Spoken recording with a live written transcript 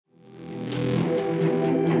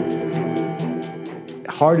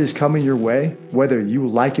hard is coming your way, whether you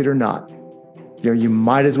like it or not, you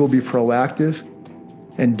might as well be proactive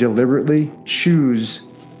and deliberately choose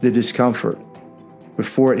the discomfort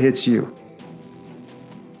before it hits you.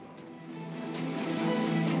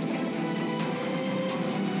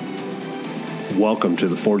 Welcome to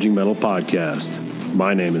the Forging Metal Podcast.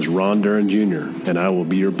 My name is Ron Duran Jr., and I will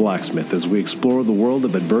be your blacksmith as we explore the world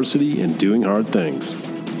of adversity and doing hard things.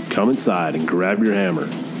 Come inside and grab your hammer.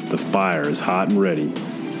 The fire is hot and ready.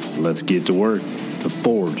 Let's get to work. The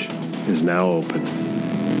forge is now open.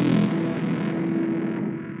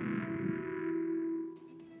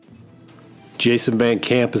 Jason Van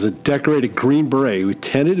Camp is a decorated Green Beret who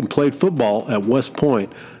attended and played football at West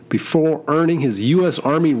Point before earning his U.S.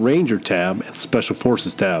 Army Ranger tab and Special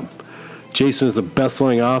Forces tab. Jason is a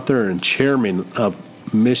best-selling author and chairman of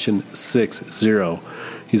Mission 60.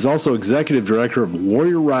 He's also executive director of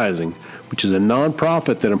Warrior Rising, which is a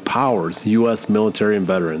nonprofit that empowers U.S. military and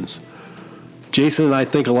veterans. Jason and I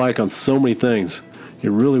think alike on so many things. It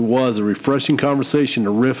really was a refreshing conversation to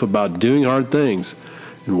riff about doing hard things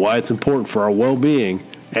and why it's important for our well-being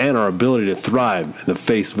and our ability to thrive in the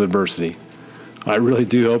face of adversity. I really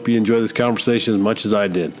do hope you enjoy this conversation as much as I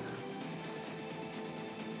did.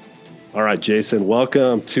 All right, Jason,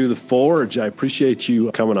 welcome to the Forge. I appreciate you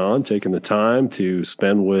coming on, taking the time to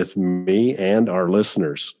spend with me and our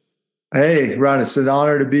listeners. Hey, Ron, it's an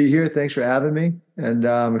honor to be here. Thanks for having me. And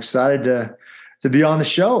I'm excited to be on the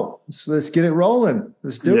show. So let's get it rolling.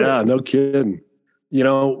 Let's do it. Yeah, no kidding. You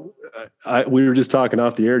know, we were just talking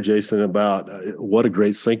off the air, Jason, about what a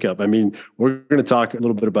great sync up. I mean, we're going to talk a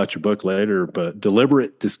little bit about your book later, but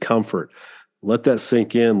deliberate discomfort. Let that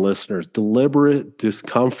sink in, listeners. Deliberate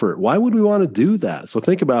discomfort. Why would we want to do that? So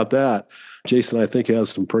think about that. Jason, I think, has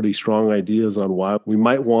some pretty strong ideas on why we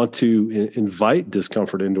might want to invite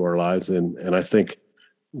discomfort into our lives. And I think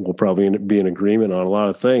we'll probably be in agreement on a lot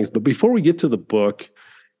of things. But before we get to the book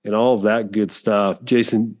and all of that good stuff,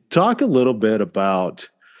 Jason, talk a little bit about,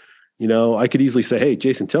 I could easily say, hey,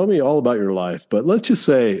 Jason, tell me all about your life. But let's just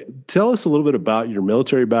say, tell us a little bit about your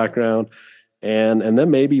military background. And then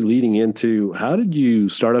maybe leading into how did you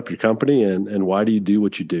start up your company and why do you do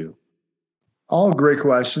what you do? All great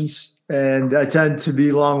questions. And I tend to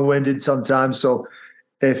be long-winded sometimes. So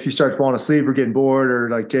if you start falling asleep or getting bored or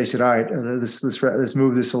like Jason, all right, let's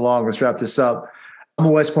move this along. Let's wrap this up. I'm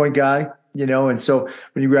a West Point guy, and so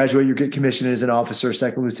when you graduate, you get commissioned as an officer,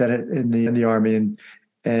 second lieutenant in the Army.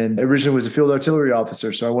 And originally was a field artillery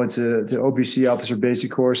officer. So I went to the OBC officer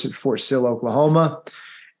basic course at Fort Sill, Oklahoma.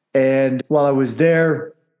 And while I was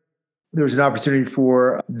there was an opportunity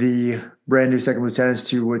for the brand new second lieutenants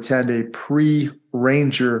to attend a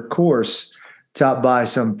pre-ranger course taught by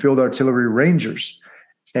some field artillery rangers.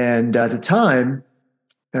 And at the time,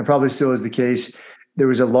 and probably still is the case, there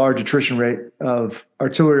was a large attrition rate of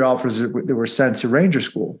artillery officers that were sent to ranger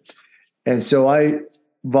school. And so I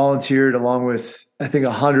volunteered along with, I think,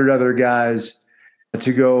 100 other guys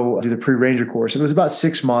to go do the pre-ranger course. It was about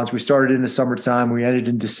 6 months. We started in the summertime. We ended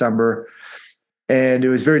in December. And it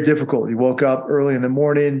was very difficult. You woke up early in the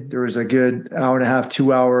morning. There was a good 1.5,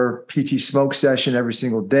 2-hour PT smoke session every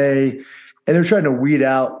single day. And they're trying to weed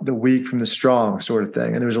out the weak from the strong sort of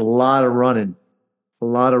thing. And there was a lot of running.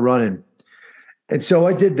 And so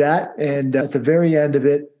I did that. And at the very end of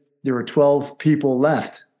it, there were 12 people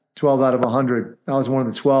left, 12 out of 100. I was one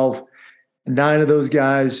of the 12. 9 of those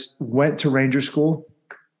guys went to Ranger School,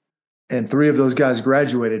 and 3 of those guys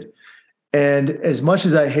graduated. And as much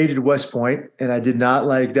as I hated West Point, and I did not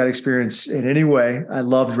like that experience in any way, I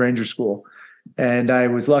loved Ranger School. And I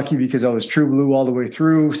was lucky because I was true blue all the way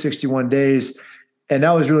through, 61 days. And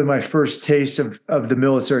that was really my first taste of the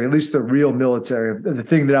military, at least the real military, the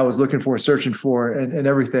thing that I was looking for, searching for, and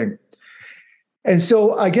everything. And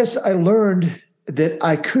so I guess I learned that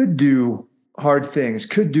I could do hard things,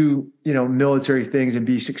 could do, military things and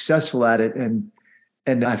be successful at it. And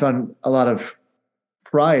I found a lot of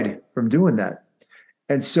pride from doing that.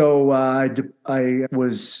 And so I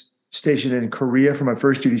was stationed in Korea for my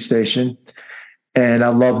first duty station, and I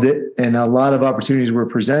loved it. And a lot of opportunities were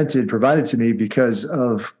provided to me because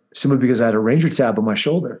I had a Ranger tab on my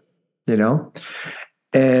shoulder,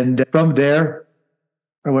 And from there,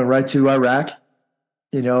 I went right to Iraq.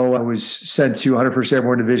 I was sent to 101st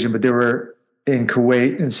Airborne Division, but they were in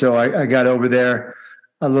Kuwait. And so I got over there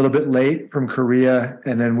a little bit late from Korea.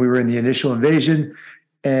 And then we were in the initial invasion,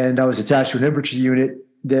 and I was attached to an infantry unit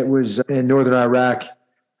that was in northern Iraq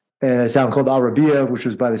in a town called Al Rabia, which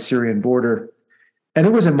was by the Syrian border. And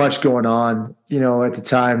there wasn't much going on. At the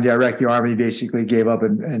time, the Iraqi army basically gave up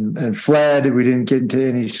and fled. We didn't get into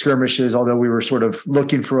any skirmishes, although we were sort of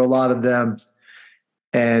looking for a lot of them.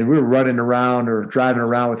 And we were running around or driving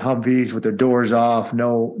around with Humvees with their doors off,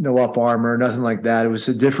 no up armor, nothing like that. It was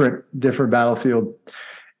a different battlefield.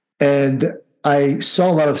 And I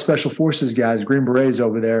saw a lot of special forces guys, Green Berets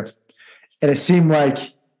over there. And it seemed like,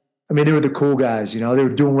 I mean, they were the cool guys, they were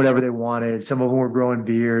doing whatever they wanted. Some of them were growing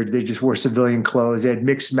beards. They just wore civilian clothes. They had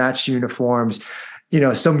mixed match uniforms.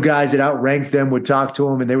 Some guys that outranked them would talk to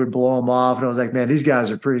them and they would blow them off. And I was like, man, these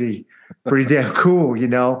guys are pretty damn cool,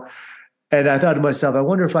 And I thought to myself, I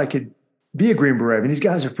wonder if I could be a Green Beret. I mean, these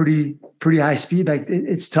guys are pretty high speed. Like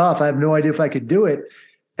it's tough. I have no idea if I could do it.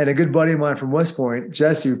 And a good buddy of mine from West Point,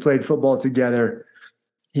 Jesse, who played football together,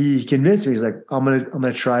 he convinced me. He's like, I'm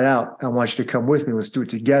gonna try out. I want you to come with me. Let's do it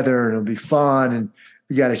together, and it'll be fun. And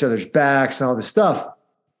we got each other's backs and all this stuff.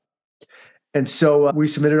 And so we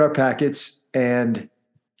submitted our packets, and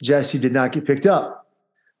Jesse did not get picked up.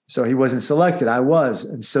 So he wasn't selected. I was.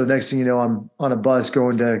 And so next thing you know, I'm on a bus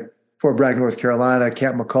going to Fort Bragg, North Carolina,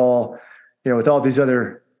 Camp McCall, with all these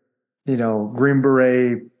other, Green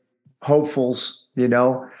Beret hopefuls, and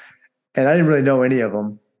I didn't really know any of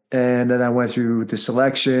them. And then I went through the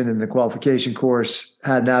selection and the qualification course,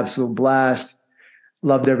 had an absolute blast,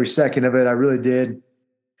 loved every second of it. I really did.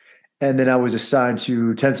 And then I was assigned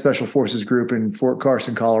to 10th Special Forces Group in Fort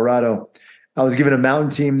Carson, Colorado. I was given a mountain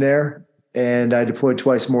team there, and I deployed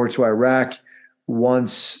twice more to Iraq,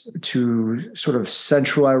 once to sort of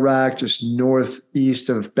central Iraq, just northeast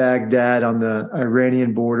of Baghdad on the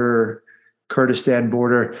Iranian border, Kurdistan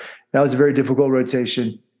border. That was a very difficult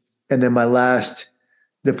rotation. And then my last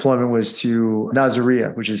deployment was to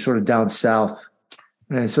Nasiriyah, which is sort of down south.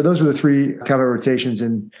 And so those were the 3 combat rotations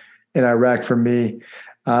in Iraq for me.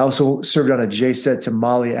 I also served on a JSET to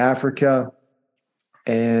Mali, Africa.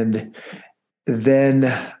 And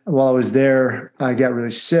then while I was there, I got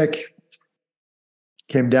really sick.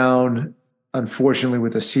 Came down, unfortunately,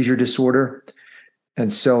 with a seizure disorder.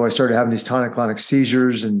 And so I started having these tonic-clonic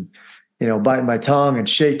seizures and, biting my tongue and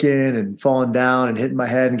shaking and falling down and hitting my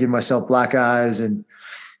head and giving myself black eyes and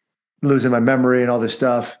losing my memory and all this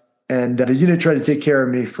stuff. And the unit tried to take care of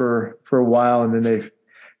me for a while. And then they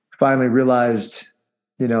finally realized,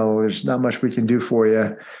 there's not much we can do for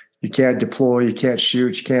you. You can't deploy, you can't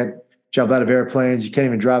shoot, you can't jump out of airplanes, you can't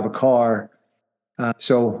even drive a car.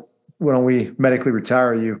 So why don't we medically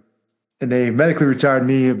retire you? And they medically retired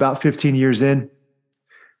me about 15 years in.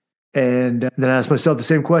 And then I asked myself the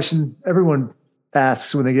same question everyone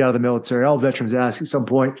asks when they get out of the military. All veterans ask at some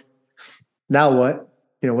point, now what?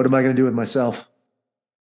 What am I going to do with myself?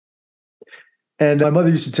 And my mother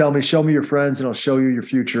used to tell me, show me your friends and I'll show you your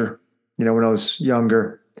future, when I was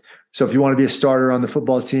younger. So if you want to be a starter on the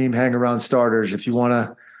football team, hang around starters. If you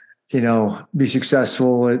want to, be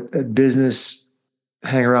successful at business,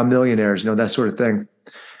 hang around millionaires, that sort of thing.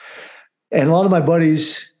 And a lot of my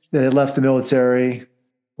buddies that had left the military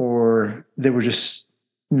or they were just,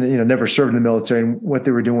 never served in the military, and what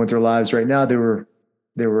they were doing with their lives right now, they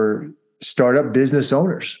were startup business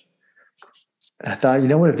owners. And I thought,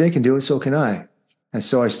 if they can do it, so can I. And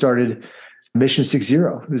so I started Mission 60.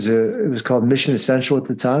 It was called Mission Essential at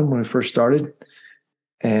the time when I first started.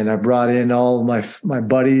 And I brought in all my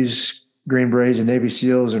buddies, Green Berets and Navy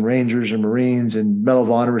SEALs and Rangers and Marines and Medal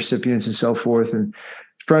of Honor recipients and so forth, and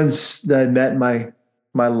friends that I met in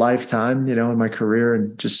my lifetime, in my career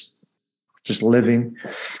and just living.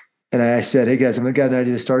 And I said, hey guys, I've got an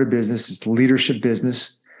idea to start a business. It's a leadership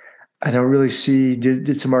business. I don't really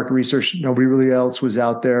did some market research. Nobody really else was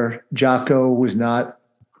out there. Jocko was not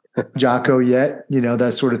Jocko yet,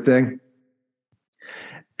 that sort of thing.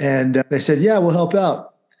 And they said, yeah, we'll help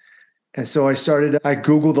out. And so I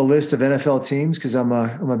Googled a list of NFL teams because I'm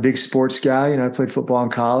a big sports guy. I played football in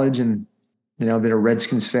college and, I've been a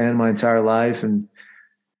Redskins fan my entire life and,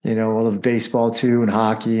 I love baseball too and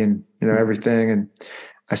hockey and, everything. And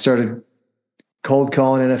I started cold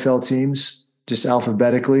calling NFL teams just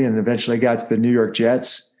alphabetically and eventually got to the New York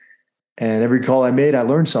Jets. And every call I made, I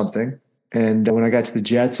learned something. And when I got to the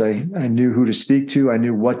Jets, I knew who to speak to. I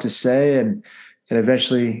knew what to say and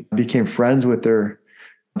eventually became friends with the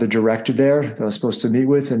director there that I was supposed to meet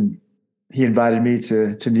with. And he invited me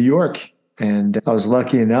to New York. And I was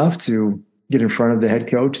lucky enough to get in front of the head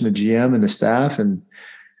coach and the GM and the staff. And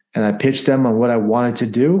I pitched them on what I wanted to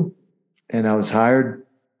do. And I was hired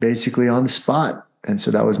basically on the spot. And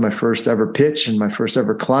so that was my first ever pitch and my first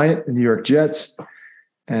ever client, the New York Jets,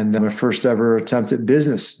 and my first ever attempt at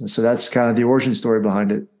business. And so that's kind of the origin story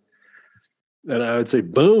behind it. And I would say,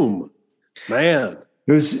 boom, man.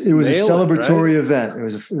 It was a celebratory event. It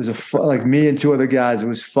was like me and 2 other guys. It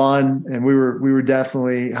was fun, and we were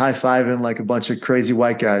definitely high-fiving like a bunch of crazy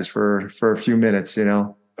white guys for a few minutes.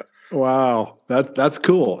 Wow, that's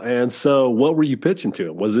cool. And so, what were you pitching to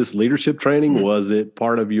him? Was this leadership training? Was it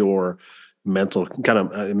part of your mental kind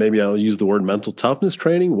of maybe I'll use the word mental toughness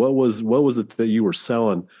training? What was it that you were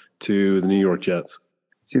selling to the New York Jets?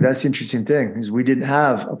 See, that's the interesting thing is we didn't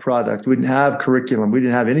have a product, we didn't have curriculum, we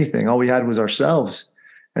didn't have anything. All we had was ourselves.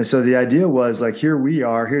 And so the idea was like, here we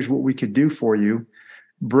are, here's what we could do for you.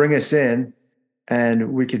 Bring us in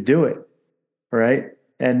and we could do it. Right.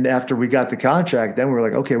 And after we got the contract, then we were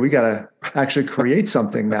like, okay, we got to actually create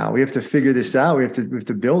something now. We have to figure this out. We have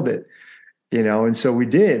to build it, And so we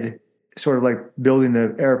did, sort of like building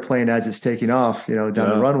the airplane as it's taking off, down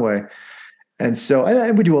the runway. And so,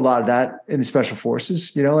 and we do a lot of that in the special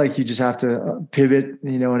forces, like you just have to pivot,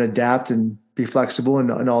 and adapt and be flexible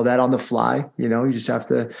and all that on the fly. You just have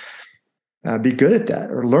to be good at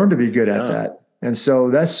that or learn to be good at that. And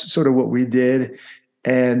so that's sort of what we did.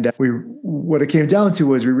 And what it came down to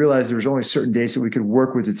was we realized there was only certain days that we could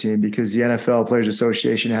work with the team because the NFL Players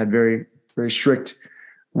Association had very, very strict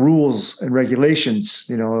rules and regulations.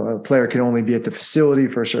 A player can only be at the facility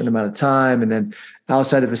for a certain amount of time and then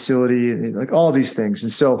outside the facility, like all these things.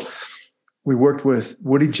 And so we worked with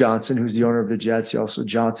Woody Johnson, who's the owner of the Jets. He also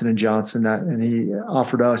Johnson & Johnson, and he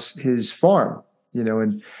offered us his farm, and I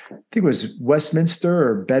think it was Westminster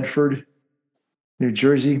or Bedford, New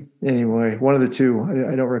Jersey. Anyway, one of the two.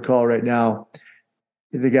 I don't recall right now.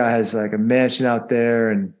 The guy has like a mansion out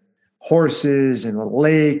there and horses and a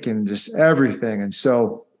lake and just everything. And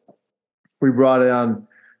so we brought on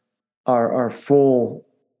our full,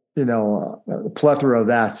 plethora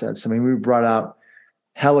of assets. I mean, we brought out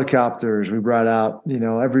helicopters. We brought out,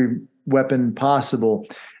 every weapon possible.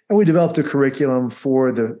 And we developed a curriculum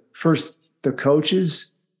for the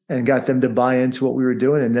coaches and got them to buy into what we were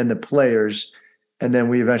doing, and then the players. And then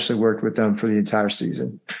we eventually worked with them for the entire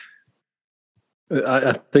season.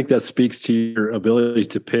 I think that speaks to your ability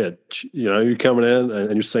to pitch. You're coming in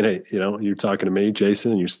and you're saying, hey, you're talking to me,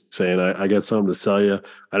 Jason, and you're saying, I got something to sell you.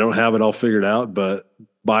 I don't have it all figured out, but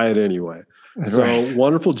buy it anyway. That's so right.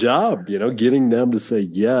 Wonderful job, getting them to say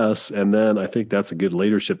yes. And then I think that's a good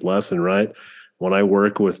leadership lesson, right? When I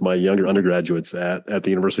work with my younger undergraduates at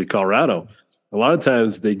the University of Colorado, a lot of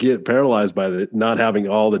times they get paralyzed by not having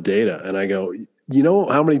all the data. And I go,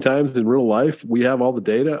 how many times in real life we have all the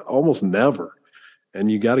data? Almost never. And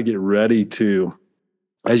you got to get ready to,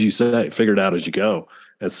 as you say, figure it out as you go.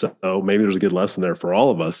 And so maybe there's a good lesson there for all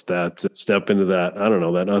of us that step into that,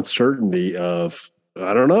 that uncertainty of,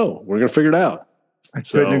 I don't know, we're going to figure it out. I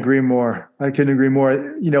couldn't agree more.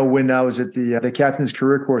 When I was at the captain's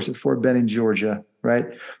career course at Fort Benning, Georgia, right?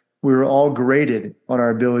 We were all graded on our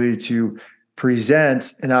ability to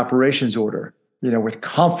present an operations order, with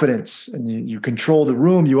confidence, and you control the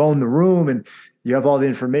room, you own the room, and you have all the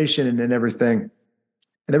information and everything.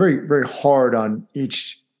 And they're very, very hard on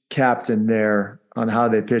each captain there on how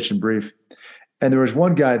they pitch and brief. And there was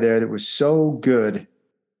one guy there that was so good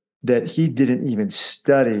that he didn't even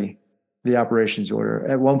study the operations order.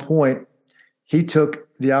 At one point, he took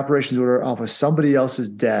the operations order off of somebody else's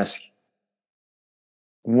desk,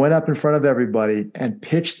 went up in front of everybody and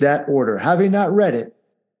pitched that order, having not read it,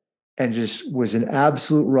 and just was an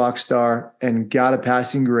absolute rock star and got a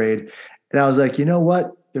passing grade. And I was like, you know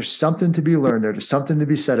what? There's something to be learned there. There's something to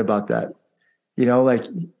be said about that. Like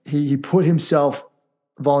he put himself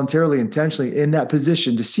voluntarily, intentionally in that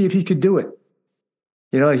position to see if he could do it.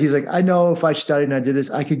 He's like, I know if I studied and I did this,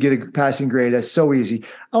 I could get a passing grade. That's so easy.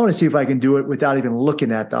 I want to see if I can do it without even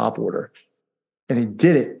looking at the op order. And he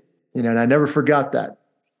did it, and I never forgot that,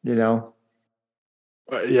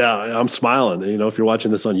 Yeah, I'm smiling. If you're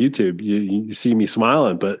watching this on YouTube, you see me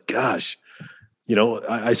smiling, but gosh,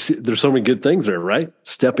 I see there's so many good things there, right?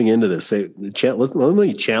 Stepping into this, say, let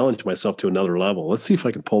me challenge myself to another level. Let's see if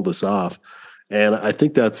I can pull this off. And I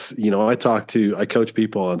think that's, I coach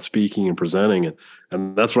people on speaking and presenting,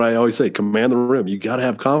 and that's what I always say, command the room. You got to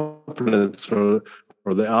have confidence or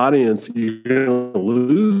the audience, you're going to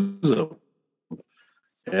lose them.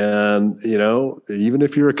 And, even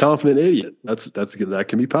if you're a confident idiot, that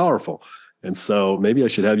can be powerful. And so maybe I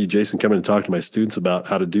should have you, Jason, come in and talk to my students about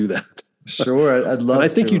how to do that. Sure. I'd love to. And I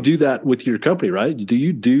think you do that with your company, right? Do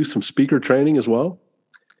you do some speaker training as well?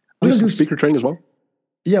 Speaker training as well?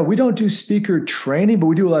 Yeah, we don't do speaker training, but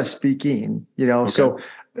we do a lot of speaking, Okay. So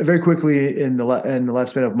very quickly in the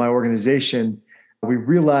lifespan of my organization, we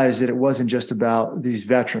realized that it wasn't just about these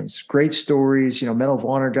veterans, great stories, Medal of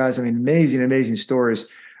Honor guys. I mean, amazing, amazing stories.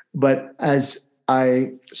 But as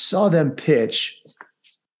I saw them pitch,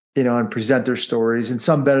 and present their stories, and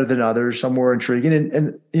some better than others, some more intriguing,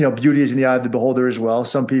 and beauty is in the eye of the beholder as well.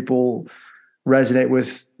 Some people resonate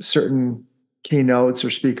with certain keynotes or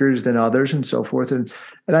speakers than others and so forth. And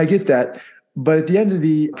I get that. But at the end of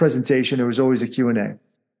the presentation, there was always a Q&A.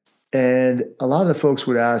 And a lot of the folks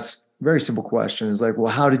would ask very simple questions like,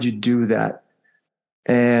 well, how did you do that?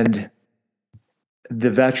 And the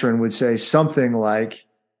veteran would say something like,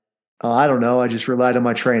 I don't know, I just relied on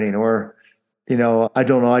my training, or, I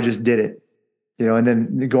don't know, I just did it, and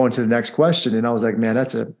then go into the next question. And I was like, man,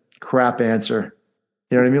 that's a crap answer.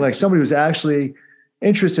 You know what I mean? Like somebody was actually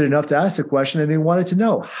interested enough to ask the question and they wanted to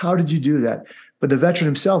know, how did you do that? But the veteran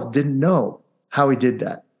himself didn't know how he did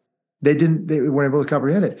that. They weren't able to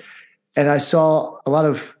comprehend it. And I saw a lot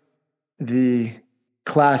of the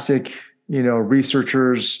classic,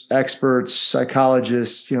 researchers, experts,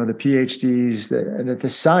 psychologists, the PhDs, the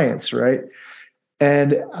science, right?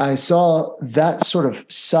 And I saw that sort of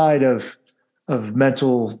side of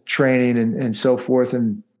mental training and so forth.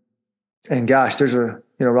 And gosh,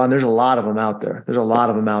 Ron, there's a lot of them out there. There's a lot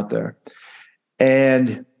of them out there.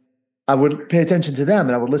 And I would pay attention to them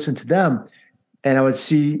and I would listen to them and I would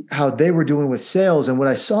see how they were doing with sales. And what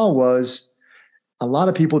I saw was a lot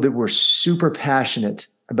of people that were super passionate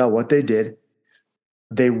about what they did.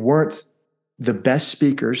 They weren't the best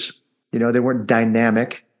speakers, they weren't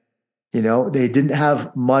dynamic, they didn't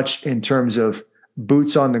have much in terms of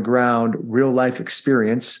boots on the ground, real life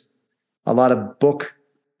experience, a lot of book,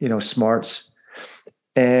 smarts.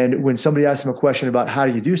 And when somebody asked them a question about how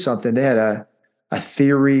do you do something, they had a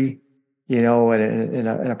theory, and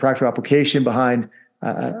a practical application behind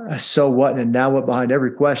a so what and a now what behind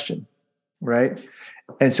every question, right?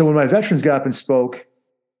 And so when my veterans got up and spoke,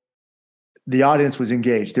 the audience was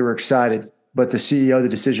engaged. They were excited. But the CEO, the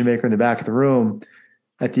decision maker in the back of the room,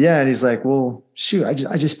 at the end, he's like, well, shoot, I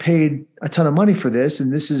just paid a ton of money for this.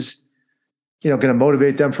 And this is, going to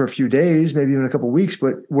motivate them for a few days, maybe even a couple of weeks.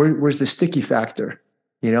 But where's the sticky factor?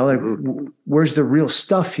 Where's the real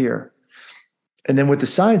stuff here? And then with the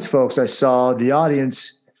science folks, I saw the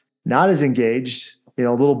audience not as engaged, a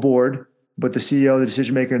little bored, but the CEO, the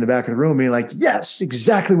decision maker in the back of the room being like, yes,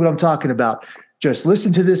 exactly what I'm talking about. Just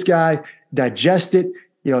listen to this guy, digest it.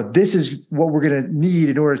 This is what we're going to need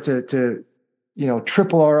in order to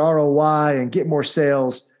triple our ROI and get more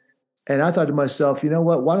sales. And I thought to myself, you know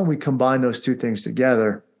what, why don't we combine those two things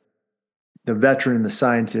together, the veteran and the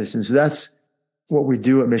scientist? And so that's what we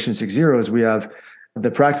do at Mission 60 is we have the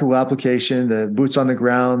practical application, the boots on the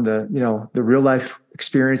ground, the real life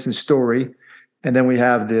experience and story. And then we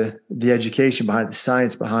have the education behind it, the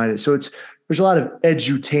science behind it. So there's a lot of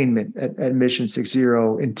edutainment at Mission 60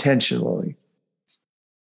 intentionally.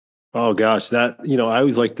 Oh gosh, that,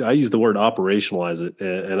 I use the word operationalize it,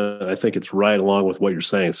 and I think it's right along with what you're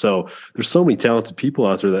saying. So there's so many talented people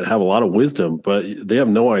out there that have a lot of wisdom, but they have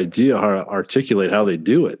no idea how to articulate how they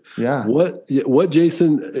do it. Yeah. What,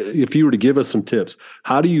 Jason, if you were to give us some tips,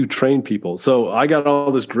 how do you train people? So I got all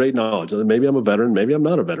this great knowledge. Maybe I'm a veteran, maybe I'm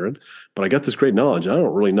not a veteran, but I got this great knowledge. I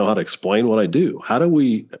don't really know how to explain what I do.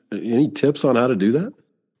 Any tips on how to do that?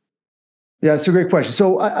 Yeah, it's a great question.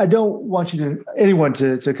 So I don't want anyone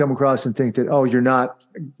to come across and think that, oh,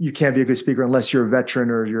 you can't be a good speaker unless you're a veteran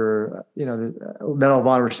or you're, the Medal of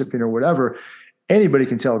Honor recipient or whatever. Anybody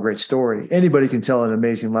can tell a great story. Anybody can tell an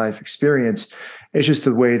amazing life experience. It's just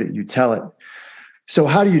the way that you tell it. So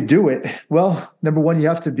how do you do it? Well, number one, you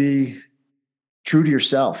have to be true to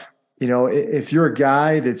yourself. If you're a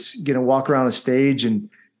guy that's going to walk around a stage and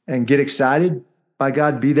get excited, by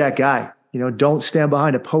God, be that guy. Don't stand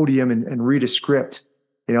behind a podium and read a script,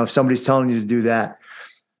 if somebody's telling you to do that.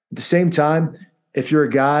 At the same time, if you're a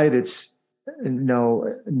guy that's,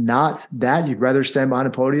 not that, you'd rather stand behind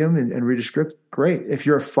a podium and read a script, great. If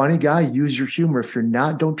you're a funny guy, use your humor. If you're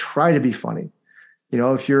not, don't try to be funny.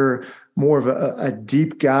 If you're more of a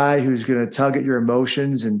deep guy who's going to tug at your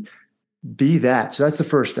emotions, and be that. So that's the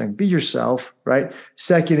first thing. Be yourself, right?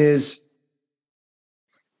 Second is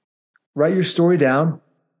write your story down.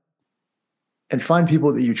 And find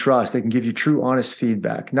people that you trust. They can give you true, honest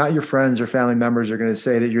feedback. Not your friends or family members are going to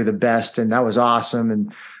say that you're the best and that was awesome,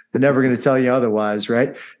 and they're never going to tell you otherwise,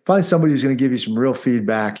 right? Find somebody who's going to give you some real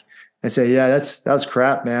feedback and say, yeah, that was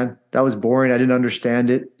crap, man. That was boring. I didn't understand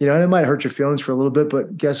it. And it might hurt your feelings for a little bit,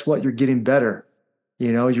 but guess what? You're getting better.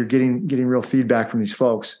 You're getting real feedback from these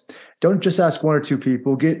folks. Don't just ask one or two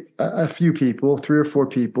people. Get a few people, 3 or 4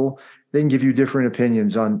 people. They can give you different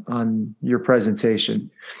opinions on your presentation.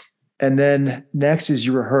 And then next is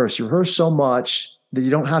you rehearse. You rehearse so much that you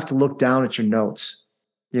don't have to look down at your notes.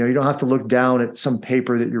 You don't have to look down at some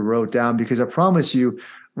paper that you wrote down, because I promise you,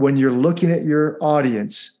 when you're looking at your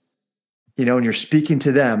audience, and you're speaking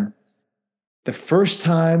to them, the first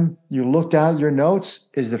time you look down at your notes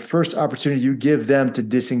is the first opportunity you give them to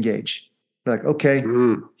disengage. Like, okay,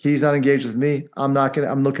 he's not engaged with me. I'm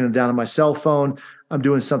looking down at my cell phone. I'm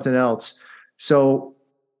doing something else. So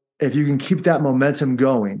if you can keep that momentum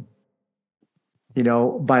going,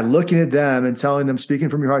 by looking at them and telling them, speaking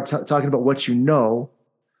from your heart, talking about what you know,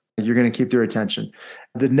 you're going to keep their attention.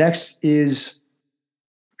 The next is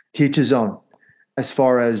teach his own. As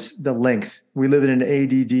far as the length, we live in an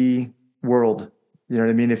ADD world. You know what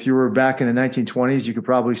I mean? If you were back in the 1920s, you could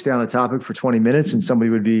probably stay on a topic for 20 minutes and somebody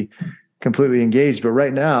would be completely engaged. But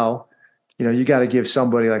right now, you got to give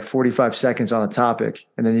somebody like 45 seconds on a topic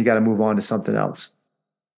and then you got to move on to something else.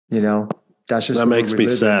 That's just, that makes me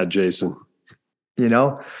sad, Jason.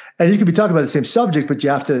 And you could be talking about the same subject, but you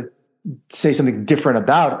have to say something different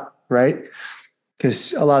about it, right?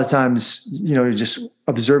 Because a lot of times, you're just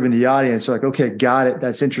observing the audience. So like, okay, got it.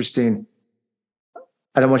 That's interesting.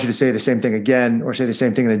 I don't want you to say the same thing again or say the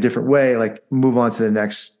same thing in a different way. Like move on to the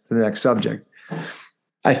next subject.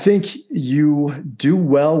 I think you do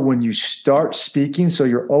well when you start speaking. So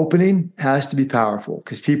your opening has to be powerful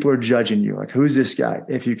because people are judging you. Like, who's this guy?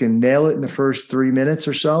 If you can nail it in the first 3 minutes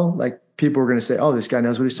or so, like people are going to say, oh, this guy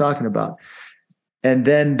knows what he's talking about. And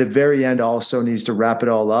then the very end also needs to wrap it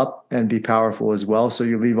all up and be powerful as well. So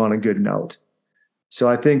you leave on a good note. So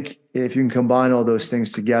I think if you can combine all those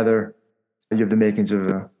things together, you have the makings of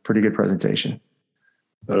a pretty good presentation.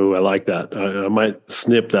 Oh, I like that. I might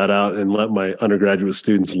snip that out and let my undergraduate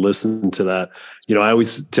students listen to that. I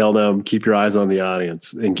always tell them, keep your eyes on the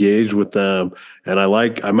audience, engage with them. And I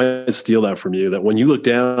might steal that from you, that when you look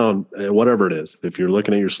down at whatever it is, if you're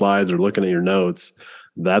looking at your slides or looking at your notes,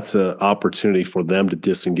 that's an opportunity for them to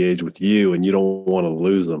disengage with you and you don't want to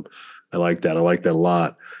lose them. I like that. I like that a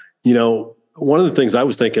lot. One of the things I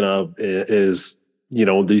was thinking of is,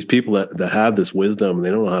 these people that have this wisdom and they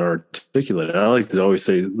don't know how to articulate it. I like to always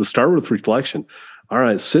say, let's start with reflection. All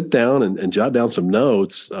right, sit down and jot down some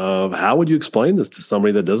notes of how would you explain this to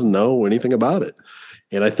somebody that doesn't know anything about it?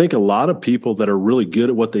 And I think a lot of people that are really good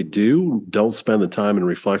at what they do don't spend the time in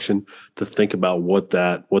reflection to think about what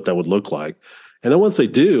that would look like. And then once they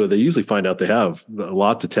do, they usually find out they have a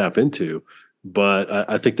lot to tap into. But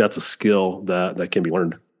I think that's a skill that can be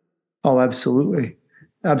learned. Oh, absolutely.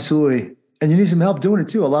 Absolutely. And you need some help doing it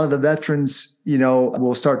too. A lot of the veterans,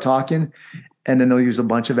 will start talking and then they'll use a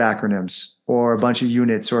bunch of acronyms or a bunch of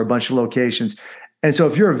units or a bunch of locations. And so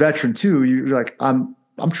if you're a veteran too, you're like, I'm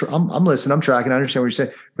listening, I'm tracking, I understand what you're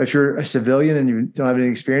saying. But if you're a civilian and you don't have any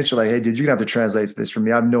experience, you're like, hey, dude, you're gonna have to translate this for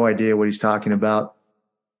me. I have no idea what he's talking about,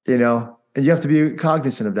 and you have to be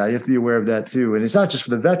cognizant of that. You have to be aware of that too. And it's not just for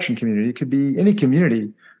the veteran community. It could be any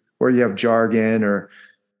community where you have jargon or,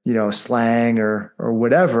 slang or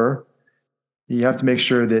whatever. You have to make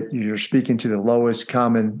sure that you're speaking to the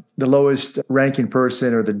lowest ranking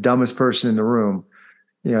person or the dumbest person in the room.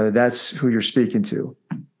 That's who you're speaking to,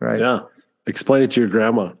 right? Yeah. Explain it to your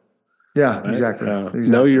grandma. Yeah, right? Exactly.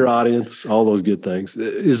 Know your audience, all those good things.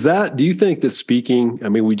 Do you think that speaking,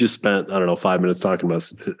 we just spent, 5 minutes talking about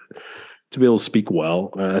to be able to speak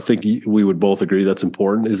well. I think we would both agree that's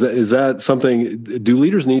important. Is that something, do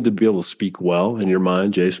leaders need to be able to speak well in your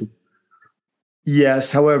mind, Jason?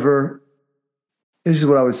 Yes. However, this is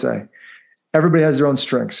what I would say. Everybody has their own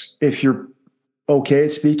strengths. If you're okay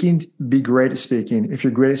at speaking, be great at speaking. If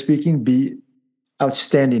you're great at speaking, be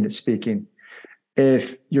outstanding at speaking.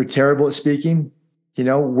 If you're terrible at speaking,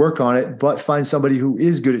 work on it, but find somebody who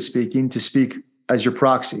is good at speaking to speak as your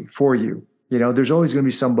proxy for you. There's always going to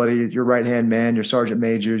be somebody, your right-hand man, your sergeant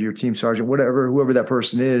major, your team sergeant, whoever that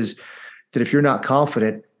person is, that if you're not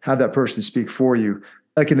confident, have that person speak for you.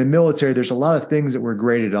 Like in the military, there's a lot of things that we're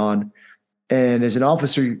graded on. And as an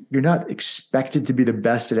officer, you're not expected to be the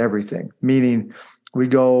best at everything, meaning we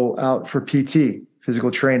go out for PT,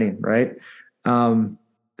 physical training, right?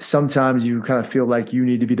 Sometimes you kind of feel like you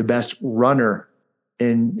need to be the best runner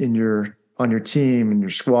on your team, in your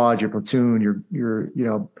squad, your platoon,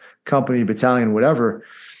 your company, battalion, whatever.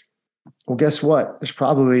 Well, guess what? There's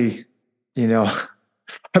probably, 5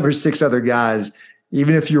 or 6 other guys,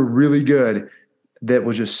 even if you're really good, that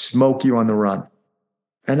will just smoke you on the run.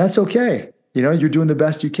 And that's okay. You're doing the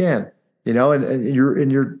best you can, and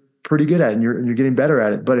you're pretty good at it and you're getting better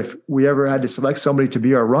at it. But if we ever had to select somebody to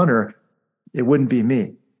be our runner, it wouldn't be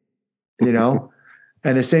me,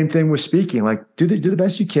 and the same thing with speaking, like do the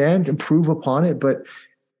best you can, improve upon it. But,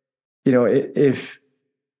 if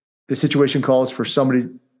the situation calls for somebody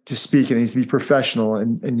to speak and it needs to be professional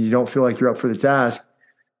and you don't feel like you're up for the task,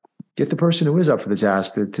 get the person who is up for the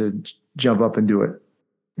task to jump up and do it,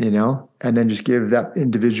 and then just give that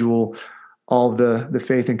individual all of the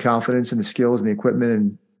faith and confidence and the skills and the equipment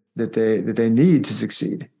and that they need to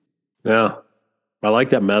succeed. Yeah. I like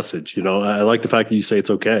that message. I like the fact that you say it's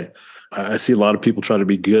okay. I see a lot of people try to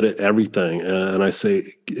be good at everything. And I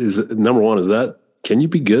say, number one, can you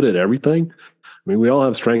be good at everything? I mean, we all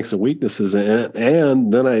have strengths and weaknesses.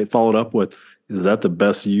 And then I followed up with, is that the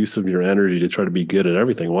best use of your energy to try to be good at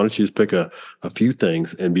everything? Why don't you just pick a few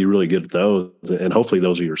things and be really good at those? And hopefully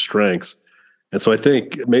those are your strengths. And so I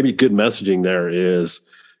think maybe good messaging there is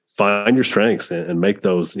find your strengths and make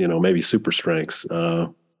those, maybe super strengths.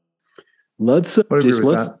 Let's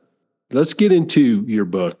get into your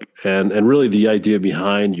book and really the idea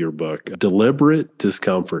behind your book, Deliberate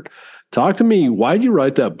Discomfort. Talk to me. Why did you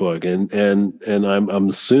write that book? And I'm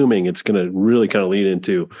assuming it's going to really kind of lead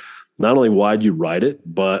into not only why did you write it,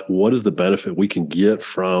 but what is the benefit we can get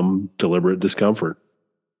from deliberate discomfort?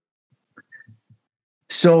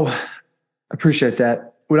 So I appreciate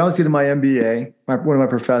that. When I was getting my MBA, one of my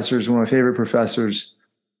professors, one of my favorite professors,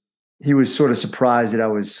 he was sort of surprised that I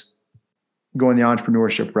was going the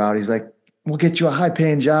entrepreneurship route. He's like, we'll get you a high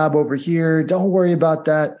paying job over here. Don't worry about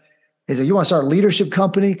that. He's like, you want to start a leadership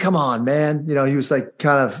company? Come on, man. He was like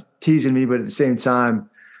kind of teasing me, but at the same time,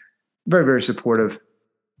 very, very supportive.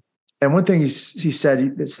 And one thing he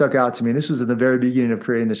said that stuck out to me, and this was at the very beginning of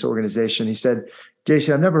creating this organization. He said,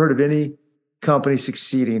 Jason, I've never heard of any company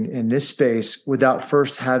succeeding in this space without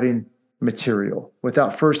first having material,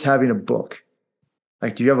 without first having a book.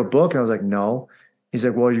 Like, do you have a book? And I was like, no. He's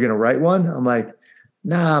like, well, you're going to write one? I'm like,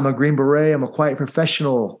 nah, I'm a Green Beret. I'm a quiet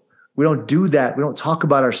professional. We don't do that. We don't talk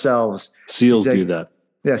about ourselves. SEALs do that.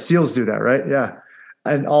 Yeah, SEALs do that, right? Yeah.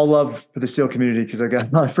 And all love for the SEAL community because I got a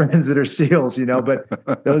lot of friends that are SEALs,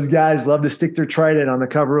 but those guys love to stick their trident on the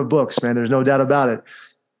cover of books, man. There's no doubt about it.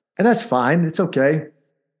 And that's fine. It's okay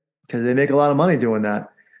because they make a lot of money doing that.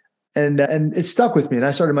 And it stuck with me. And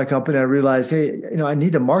I started my company. I realized, hey, I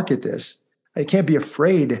need to market this. I can't be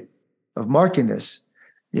afraid of marketing this.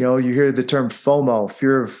 You hear the term FOMO,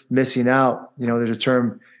 fear of missing out. There's a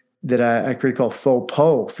term that I created called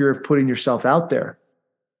FOPO, fear of putting yourself out there.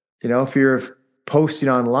 Fear of posting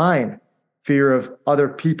online, fear of other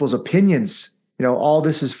people's opinions. All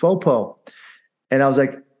this is FOPO. And I was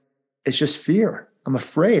like, it's just fear. I'm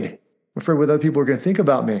afraid. I'm afraid what other people are going to think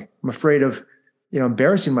about me. I'm afraid of,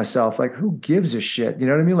 embarrassing myself. Like, who gives a shit? You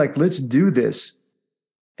know what I mean? Like, let's do this.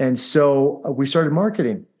 And so we started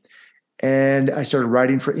marketing. And I started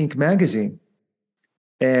writing for Inc. magazine.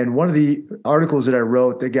 And one of the articles that I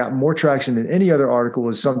wrote that got more traction than any other article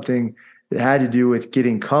was something that had to do with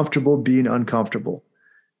getting comfortable being uncomfortable.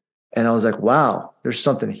 And I was like, wow, there's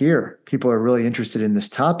something here. People are really interested in this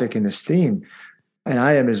topic and this theme. And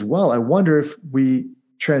I am as well. I wonder if we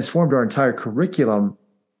transformed our entire curriculum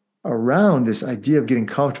around this idea of getting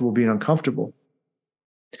comfortable being uncomfortable.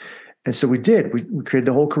 And so we did. We created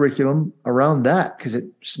the whole curriculum around that because it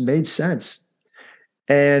just made sense.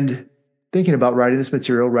 And thinking about writing this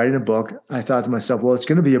material, writing a book, I thought to myself, well, it's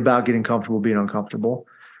going to be about getting comfortable being uncomfortable.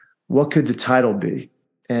 What could the title be?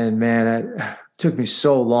 And man, it took me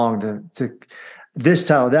so long to this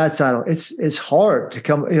title, that title. It's hard to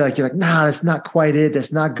come, you're like, nah, that's not quite it.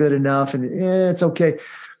 That's not good enough. And it's okay.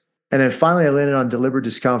 And then finally I landed on Deliberate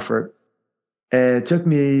Discomfort. And it took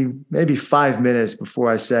me maybe 5 minutes before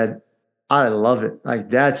I said, I love it. Like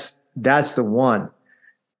that's the one.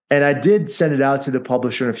 And I did send it out to the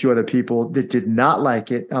publisher and a few other people that did not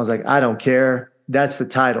like it. I was like, I don't care. That's the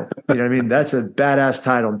title. You know what I mean? That's a badass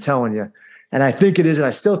title, I'm telling you. And I think it is, and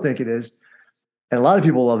I still think it is. And a lot of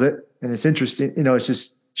people love it. And it's interesting. It's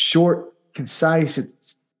just short, concise. It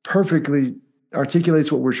perfectly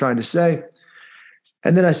articulates what we're trying to say.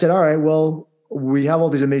 And then I said, all right, well, we have all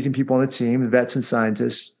these amazing people on the team, vets and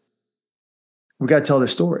scientists. We got to tell their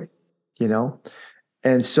story,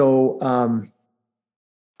 And so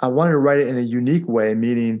I wanted to write it in a unique way,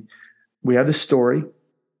 meaning we have the story,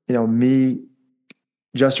 me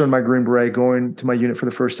just earned my Green Beret, going to my unit for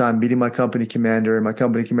the first time, meeting my company commander, and my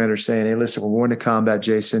company commander saying, hey, listen, we're going to combat,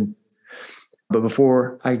 Jason. But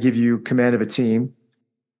before I give you command of a team,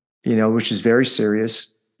 which is very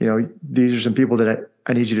serious, these are some people that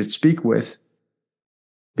I need you to speak with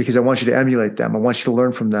because I want you to emulate them. I want you to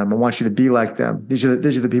learn from them. I want you to be like them. These are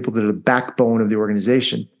the people that are the backbone of the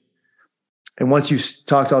organization. And once you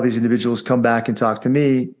talk to all these individuals, come back and talk to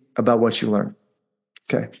me about what you learn.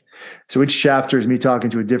 Okay. So each chapter is me talking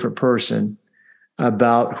to a different person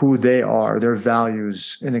about who they are, their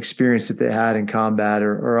values and experience that they had in combat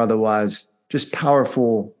or otherwise, just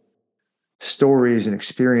powerful stories and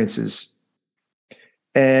experiences.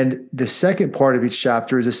 And the second part of each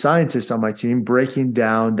chapter is a scientist on my team breaking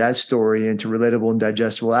down that story into relatable and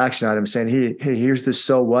digestible action items, saying, hey, here's the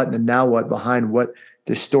so what and the now what behind what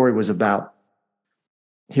this story was about.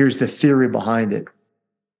 Here's the theory behind it.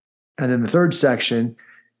 And then the third section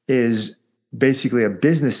is basically a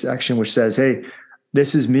business section, which says, hey,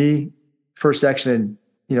 this is me, first section,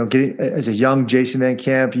 getting as a young Jason Van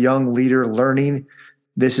Camp, young leader learning.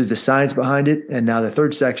 This is the science behind it. And now the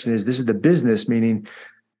third section is this is the business, meaning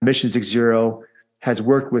Mission 6.0 has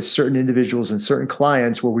worked with certain individuals and certain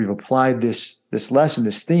clients where we've applied this lesson,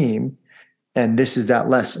 this theme, and this is that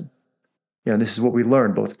lesson. This is what we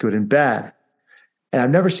learned, both good and bad. And I've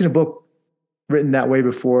never seen a book written that way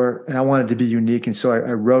before, and I wanted to be unique, and so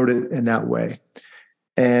I wrote it in that way.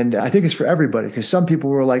 And I think it's for everybody, because some people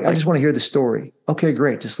were like, I just want to hear the story. Okay,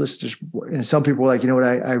 great. Just listen. And some people were like, you know what?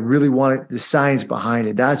 I really want the science behind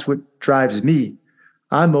it. That's what drives me.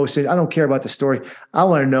 I don't care about the story. I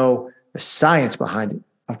want to know the science behind it.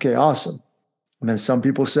 Okay, awesome. And then some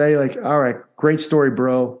people say like, all right, great story,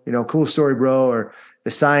 bro. Cool story, bro. Or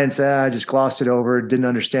the science, I just glossed it over, didn't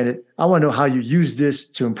understand it. I want to know how you use this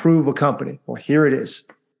to improve a company. Well, here it is.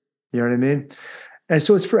 You know what I mean? And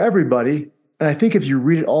so it's for everybody. And I think if you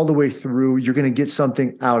read it all the way through, you're going to get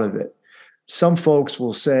something out of it. Some folks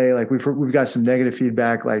will say, like, we've got some negative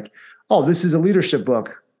feedback, like, oh, this is a leadership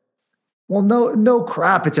book. Well, no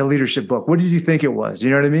crap, it's a leadership book. What did you think it was? You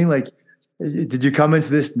know what I mean? Like, did you come into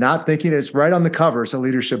this not thinking it's right on the cover, it's a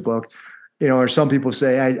leadership book? Or some people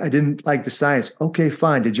say, I didn't like the science. Okay,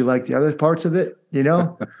 fine. Did you like the other parts of it?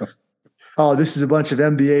 Oh, this is a bunch of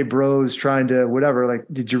MBA bros trying to whatever. Like,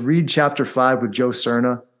 did you read chapter 5 with Joe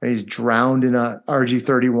Cerna and he's drowned in a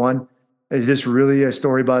RG-31? Is this really a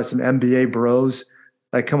story about some MBA bros?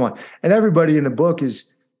 Like, come on. And everybody in the book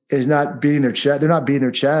is not beating their chest. They're not beating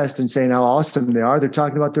their chest and saying how awesome they are. They're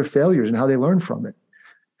talking about their failures and how they learn from it.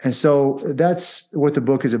 And so that's what the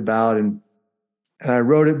book is about. And I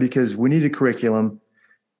wrote it because we need a curriculum.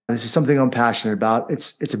 This is something I'm passionate about.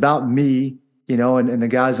 It's about me, and the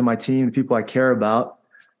guys on my team, the people I care about,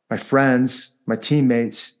 my friends, my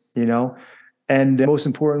teammates, and most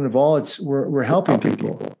important of all, we're helping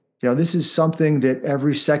people. This is something that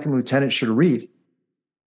every second lieutenant should read.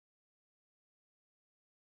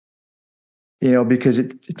 Because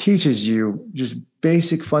it teaches you just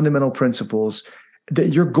basic fundamental principles that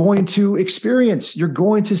you're going to experience. You're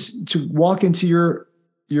going to walk into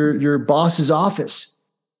your boss's office,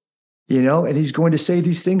 and he's going to say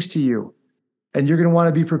these things to you, and you're going to want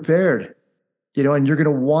to be prepared, and you're going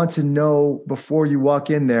to want to know before you walk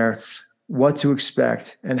in there what to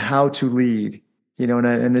expect and how to lead,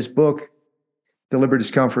 and this book, Deliberate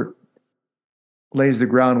Discomfort, lays the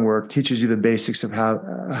groundwork, teaches you the basics of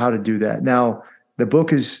how to do that. Now, the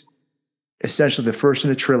book is essentially the first in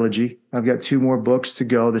a trilogy. I've got 2 more books to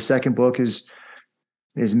go. The second book is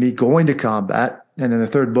me going to combat. And then the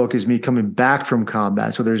third book is me coming back from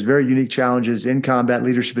combat. So there's very unique challenges in combat.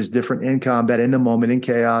 Leadership is different in combat, in the moment, in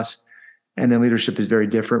chaos. And then leadership is very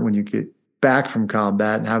different when you get back from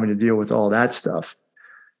combat and having to deal with all that stuff.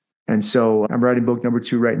 And so I'm writing book number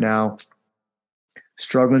 2 right now,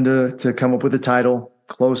 struggling to come up with a title,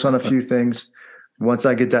 close on a few things. Once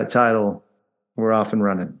I get that title, we're off and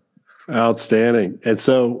running. Outstanding. And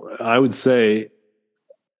so I would say,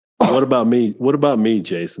 what about me? What about me,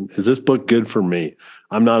 Jason? Is this book good for me?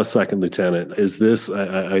 I'm not a second lieutenant. Is this,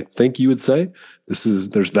 I think you would say,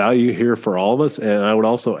 there's value here for all of us. And I would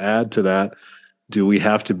also add to that, do we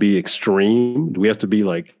have to be extreme? Do we have to be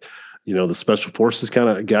like, the special forces kind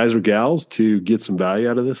of guys or gals to get some value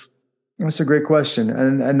out of this? That's a great question.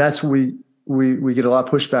 And that's we get a lot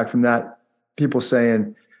of pushback from that. People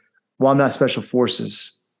saying, well, I'm not special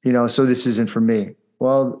forces, so this isn't for me.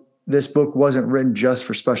 Well, this book wasn't written just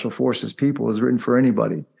for special forces people. It was written for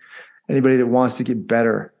anybody that wants to get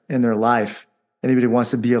better in their life, anybody who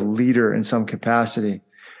wants to be a leader in some capacity.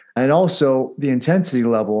 And also the intensity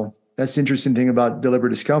level. That's the interesting thing about Deliberate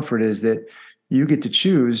Discomfort is that you get to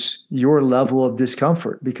choose your level of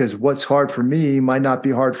discomfort, because what's hard for me might not be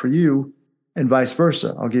hard for you, and vice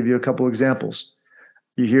versa. I'll give you a couple examples.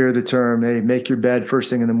 You hear the term, hey, make your bed first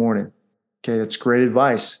thing in the morning. Okay, that's great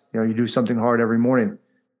advice. You do something hard every morning.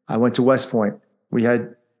 I went to West Point. We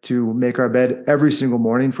had to make our bed every single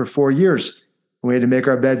morning for 4 years. We had to make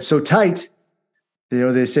our bed so tight,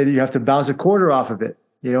 they say that you have to bounce a quarter off of it.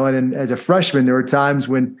 And then as a freshman, there were times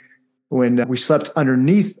when we slept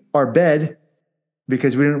underneath our bed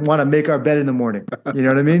because we didn't want to make our bed in the morning. You know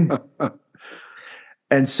what I mean?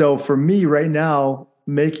 And so for me right now,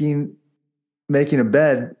 making a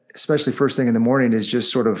bed, especially first thing in the morning, is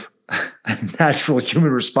just sort of a natural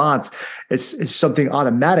human response. It's something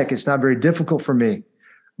automatic. It's not very difficult for me,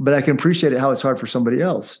 but I can appreciate it how it's hard for somebody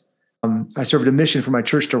else. I served a mission for my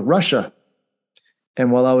church to Russia.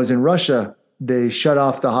 And while I was in Russia, they shut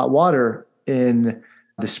off the hot water in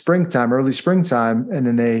the springtime, early springtime, and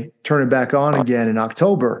then they turn it back on again in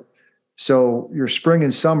October. So your spring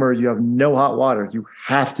and summer, you have no hot water. You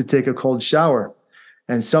have to take a cold shower.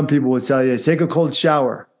 And some people will tell you, take a cold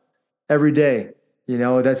shower every day.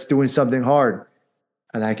 That's doing something hard.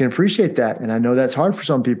 And I can appreciate that. And I know that's hard for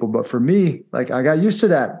some people, but for me, like I got used to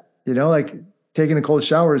that, like taking a cold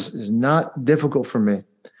shower is not difficult for me.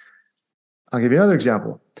 I'll give you another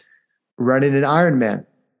example. Running an Ironman.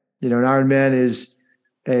 An Ironman is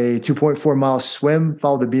a 2.4 mile swim,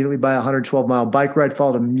 followed immediately by a 112 mile bike ride,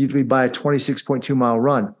 followed immediately by a 26.2 mile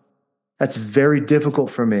run. That's very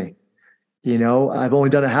difficult for me. I've only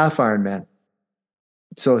done a half Ironman.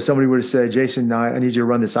 So if somebody were to say, Jason, now I need you to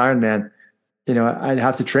run this Ironman, I'd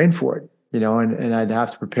have to train for it, and I'd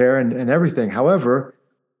have to prepare and everything. However,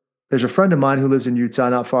 there's a friend of mine who lives in Utah,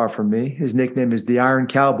 not far from me. His nickname is the Iron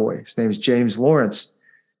Cowboy. His name is James Lawrence,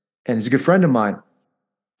 and he's a good friend of mine.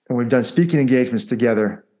 And we've done speaking engagements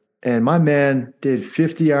together. And my man did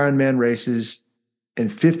 50 Ironman races in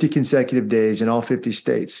 50 consecutive days in all 50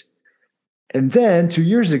 states. And then 2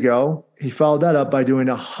 years ago, he followed that up by doing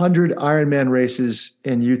 100 Ironman races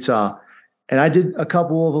in Utah. And I did a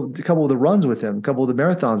couple of the runs with him, a couple of the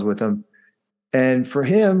marathons with him. And for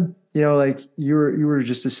him, like you were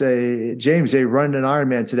just to say, James, hey, run an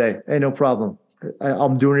Ironman today. Hey, no problem.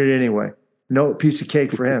 I'm doing it anyway. No piece of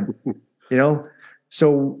cake for him,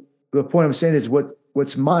 So the point I'm saying is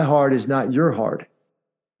what's my hard is not your hard,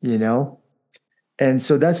 And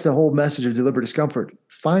so that's the whole message of deliberate discomfort.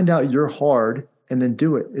 Find out your hard and then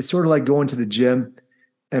do it. It's sort of like going to the gym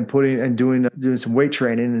and doing some weight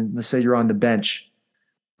training. And let's say you're on the bench,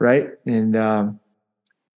 right? And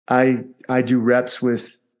I do reps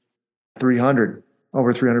with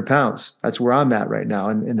over 300 pounds. That's where I'm at right now.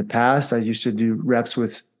 And in the past, I used to do reps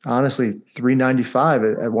with honestly 395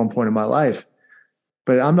 at one point in my life.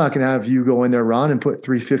 But I'm not going to have you go in there, Ron, and put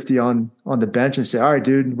 350 on the bench and say, all right,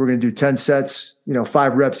 dude, we're going to do 10 sets,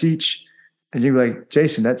 5 reps each. And you're like,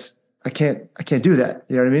 Jason, I can't do that.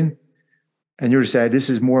 You know what I mean? And you're to say, this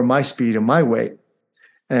is more my speed and my weight.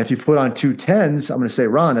 And if you put on 2 10s, I'm going to say,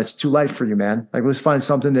 Ron, that's too light for you, man. Like, let's find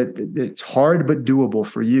something it's hard but doable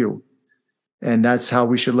for you. And that's how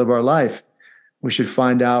we should live our life. We should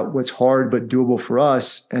find out what's hard but doable for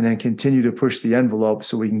us and then continue to push the envelope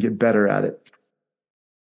so we can get better at it.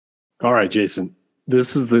 All right, Jason,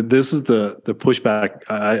 this is the pushback.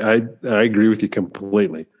 I agree with you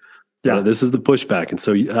completely. Yeah. This is the pushback. And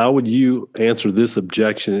so how would you answer this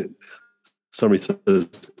objection? Somebody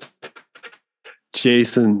says,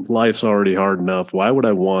 Jason, life's already hard enough. Why would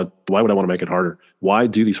I want to make it harder? Why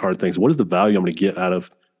do these hard things? What is the value I'm going to get out of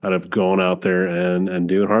going out there and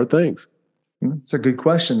doing hard things? It's a good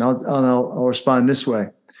question. I'll respond this way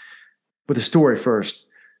with a story first.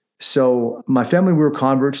 So my family, we were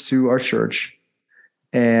converts to our church,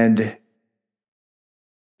 and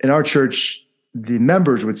in our church, the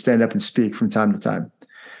members would stand up and speak from time to time.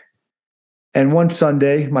 And one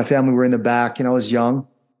Sunday, my family were in the back, and I was young,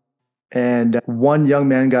 and one young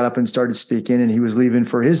man got up and started speaking, and he was leaving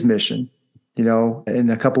for his mission,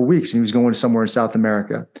 in a couple of weeks, and he was going somewhere in South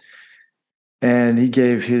America. And he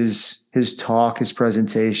gave his talk, his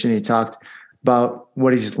presentation. He talked about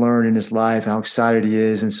what he's learned in his life, how excited he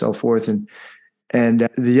is, and so forth. And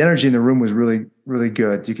the energy in the room was really, really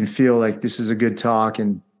good. You can feel like this is a good talk.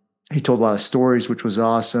 And he told a lot of stories, which was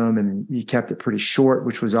awesome. And he kept it pretty short,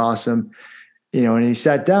 which was awesome. And he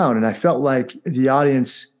sat down, and I felt like the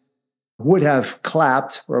audience would have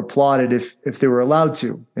clapped or applauded if they were allowed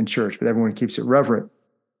to in church, but everyone keeps it reverent.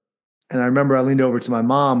 And I remember I leaned over to my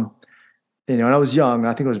mom, and I was young.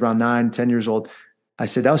 I think I was around 9, 10 years old. I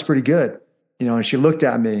said, that was pretty good. And she looked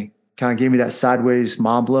at me, kind of gave me that sideways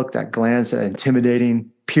mom look, that glance, that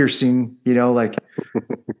intimidating, piercing, like,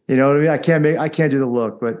 what I mean? I can't do the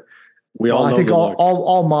look, but I think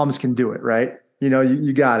all moms can do it, right?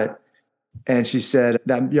 You got it. And she said,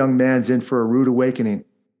 that young man's in for a rude awakening.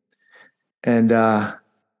 And I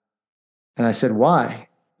said, why?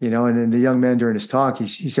 And then the young man during his talk,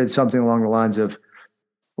 he said something along the lines of,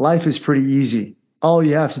 life is pretty easy. All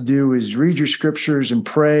you have to do is read your scriptures and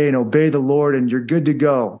pray and obey the Lord, and you're good to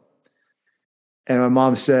go. And my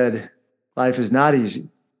mom said, life is not easy.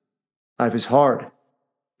 Life is hard.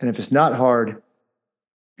 And if it's not hard,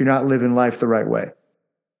 you're not living life the right way.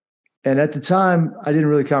 And at the time, I didn't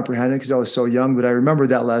really comprehend it because I was so young, but I remember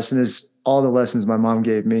that lesson as all the lessons my mom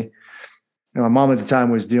gave me. And my mom at the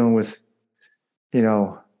time was dealing with,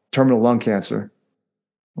 terminal lung cancer.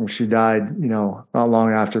 She died, not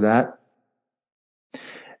long after that.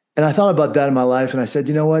 And I thought about that in my life, and I said,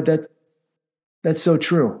 you know what, that's so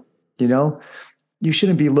true. You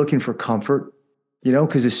shouldn't be looking for comfort,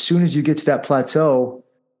 because as soon as you get to that plateau,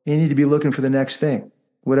 you need to be looking for the next thing,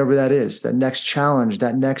 whatever that is, that next challenge,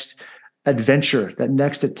 that next adventure, that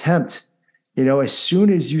next attempt. You know, as soon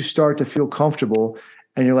as you start to feel comfortable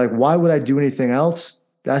and you're like, why would I do anything else?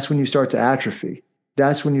 That's when you start to atrophy.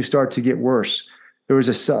 That's when you start to get worse. There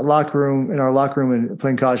was a locker room, in our locker room and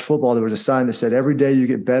playing college football, there was a sign that said, every day you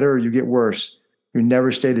get better or you get worse. You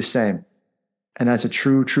never stay the same. And that's a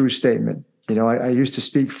true, true statement. You know, I used to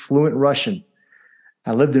speak fluent Russian.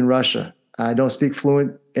 I lived in Russia. I don't speak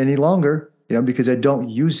fluent any longer, you know, because I don't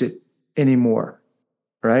use it anymore.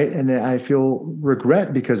 Right. And I feel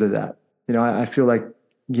regret because of that. You know, I feel like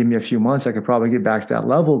give me a few months, I could probably get back to that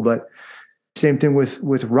level. But same thing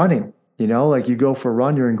with running, you know, like you go for a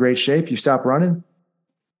run, you're in great shape, you stop running,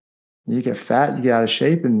 you get fat, you get out of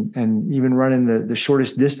shape, and even running the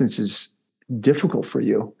shortest distance is difficult for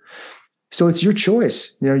you. So it's your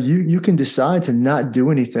choice. You know, you can decide to not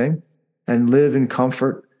do anything and live in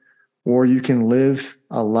comfort, or you can live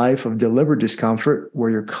a life of deliberate discomfort where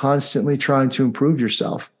you're constantly trying to improve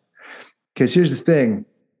yourself. Because here's the thing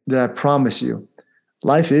that I promise you,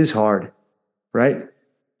 life is hard, right?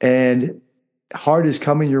 And hard is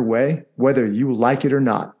coming your way, whether you like it or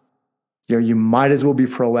not. You know, you might as well be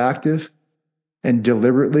proactive and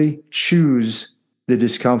deliberately choose the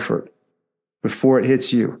discomfort before it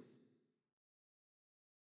hits you.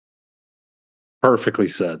 Perfectly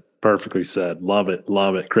said. Perfectly said. Love it.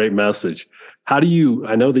 Love it. Great message. How do you,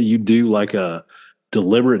 I know that you do like a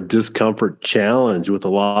deliberate discomfort challenge with a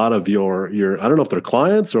lot of your, I don't know if they're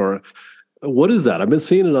clients or what is that? I've been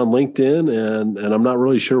seeing it on LinkedIn and I'm not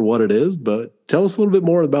really sure what it is, but tell us a little bit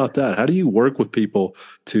more about that. How do you work with people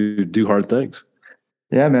to do hard things?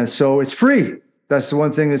 Yeah, man. So it's free. That's the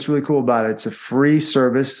one thing that's really cool about it. It's a free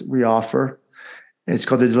service we offer. It's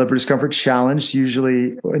called the Deliberate Discomfort Challenge.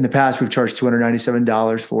 Usually in the past, we've charged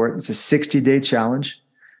 $297 for it. It's a 60-day challenge.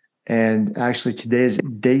 And actually today is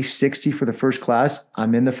day 60 for the first class.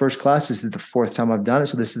 I'm in the first class. This is the fourth time I've done it.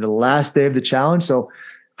 So this is the last day of the challenge. So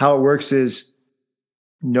how it works is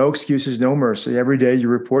no excuses, no mercy. Every day you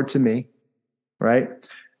report to me, right?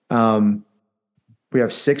 We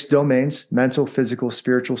have 6 domains: mental, physical,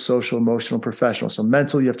 spiritual, social, emotional, professional. So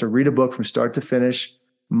mental, you have to read a book from start to finish,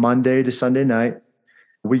 Monday to Sunday night.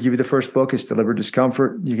 We give you the first book. It's Deliberate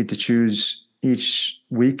Discomfort. You get to choose each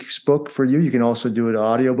week's book for you. You can also do an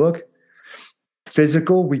audiobook.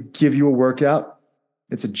 Physical, we give you a workout.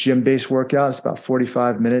 It's a gym-based workout. It's about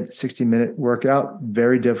 45-minute, 60-minute workout.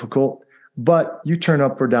 Very difficult, but you turn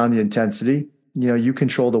up or down the intensity. You know, you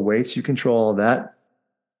control the weights. You control all of that.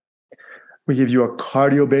 We give you a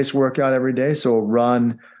cardio-based workout every day. So a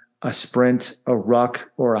run, a sprint, a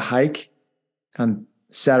ruck, or a hike. On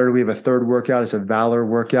Saturday, we have a third workout. It's a Valor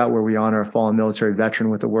workout where we honor a fallen military veteran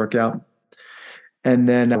with a workout. And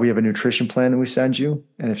then we have a nutrition plan that we send you.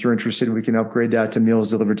 And if you're interested, we can upgrade that to meals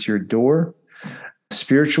delivered to your door.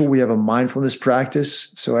 Spiritual, we have a mindfulness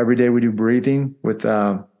practice. So every day we do breathing with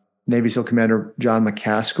Navy SEAL Commander John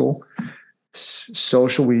McCaskill.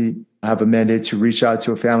 Social, we have a mandate to reach out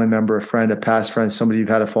to a family member, a friend, a past friend, somebody you've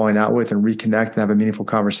had a falling out with, and reconnect and have a meaningful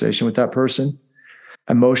conversation with that person.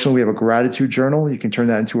 Emotional, we have a gratitude journal. You can turn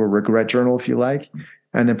that into a regret journal if you like.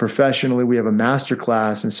 And then professionally, we have a master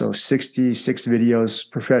class. And so 66 videos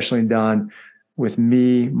professionally done with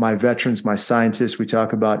me, my veterans, my scientists. We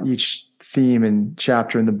talk about each theme and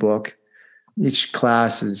chapter in the book. Each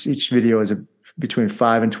video is between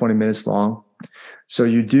 5 and 20 minutes long. So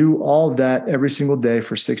you do all of that every single day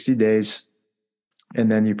for 60 days.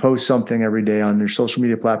 And then you post something every day on your social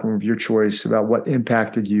media platform of your choice about what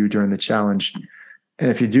impacted you during the challenge. And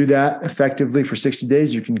if you do that effectively for 60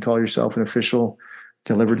 days, you can call yourself an official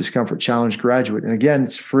Deliberate Discomfort Challenge graduate. And again,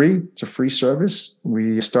 it's free. It's a free service.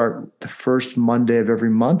 We start the first Monday of every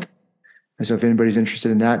month. And so if anybody's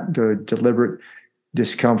interested in that, go to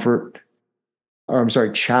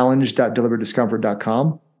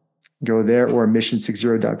challenge.deliberategediscomfort.com. Go there, or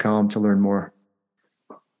mission60.com to learn more.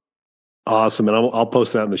 Awesome. And I'll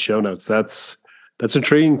post that in the show notes. That's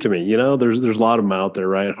intriguing to me. You know, there's a lot of them out there,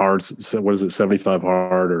 right? Hard, what is it, 75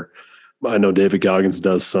 hard, or I know David Goggins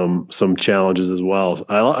does some challenges as well.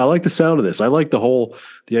 I like the sound of this. I like the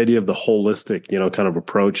idea of the holistic, you know, kind of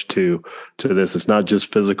approach to this. It's not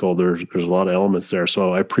just physical. There's a lot of elements there.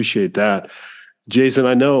 So I appreciate that. Jason,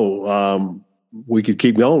 I know we could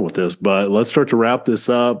keep going with this, but let's start to wrap this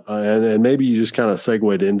up. And maybe you just kind of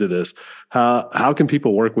segued into this. How can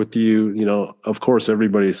people work with you? You know, of course,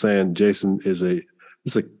 everybody's saying Jason is a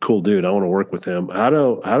cool dude. I want to work with him. How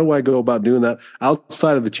do I go about doing that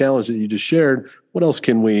outside of the challenge that you just shared? What else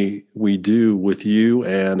can we do with you,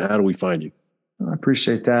 and how do we find you? I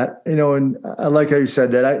appreciate that. You know, and I like how you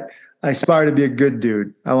said that. I aspire to be a good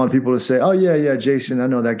dude. I want people to say, oh yeah, Jason, I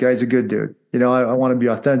know that guy's a good dude. You know, I want to be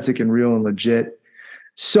authentic and real and legit.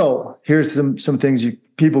 So here's some things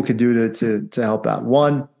people could do to help out.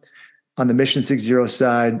 One, on the Mission 60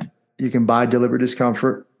 side, you can buy Deliberate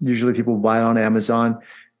Discomfort. Usually people buy it on Amazon.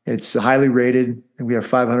 It's highly rated, and we have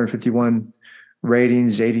 551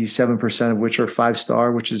 ratings, 87% of which are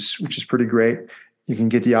 5-star, which is pretty great. You can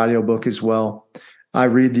get the audiobook as well. I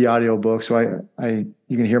read the audiobook, so you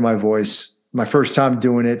can hear my voice. My first time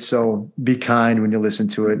doing it, so be kind when you listen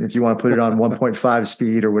to it. If you want to put it on 1.5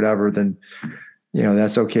 speed or whatever, then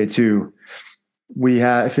that's okay too. We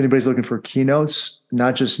have, if anybody's looking for keynotes,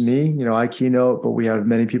 not just me, I keynote, but we have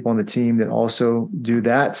many people on the team that also do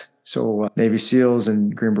that. So Navy SEALs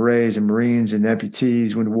and Green Berets and Marines and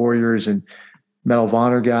amputees, Wounded Warriors and Medal of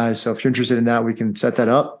Honor guys. So if you're interested in that, we can set that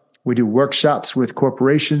up. We do workshops with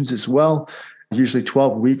corporations as well. Usually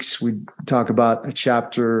 12 weeks. We talk about a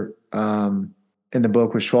chapter in the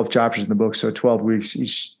book. There's 12 chapters in the book. So 12 weeks,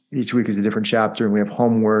 each week is a different chapter, and we have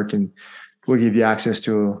homework, and we'll give you access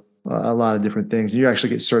to a lot of different things. And you actually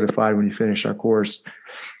get certified when you finish our course.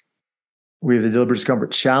 We have the Deliberate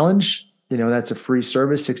Discomfort Challenge. That's a free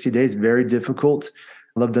service, 60 days, very difficult.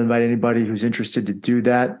 I'd love to invite anybody who's interested to do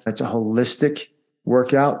that. That's a holistic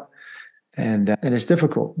workout, and it's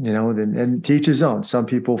difficult, and to each his own. Some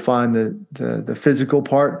people find the physical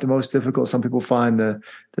part the most difficult. Some people find the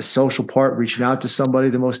social part, reaching out to somebody,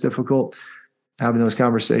 the most difficult, having those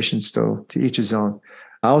conversations. So to each his own.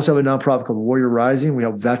 I also have a nonprofit called Warrior Rising. We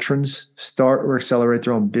help veterans start or accelerate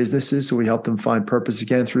their own businesses. So we help them find purpose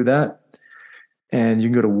again through that. And you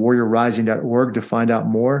can go to warriorrising.org to find out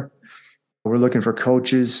more. We're looking for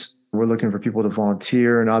coaches. We're looking for people to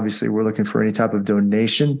volunteer. And obviously we're looking for any type of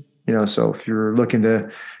donation. So if you're looking to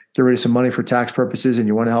get rid of some money for tax purposes and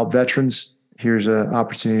you want to help veterans, here's an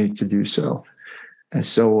opportunity to do so. And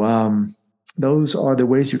so those are the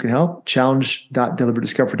ways you can help.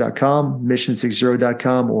 Challenge.deliberateDiscomfort.com,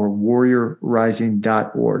 mission60.com, or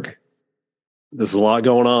warriorrising.org. There's a lot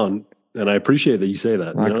going on, and I appreciate that you say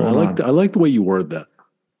that. I like the way you word that.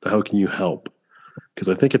 How can you help? Because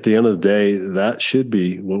I think at the end of the day, that should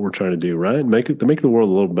be what we're trying to do, right? Make the world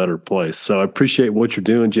a little better place. So I appreciate what you're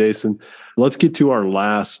doing, Jason. Let's get to our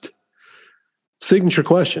last signature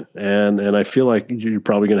question. And I feel like you're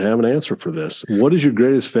probably going to have an answer for this. What is your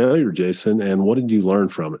greatest failure, Jason? And what did you learn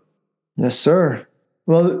from it? Yes, sir.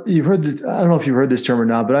 Well, you've heard I don't know if you've heard this term or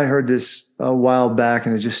not, but I heard this a while back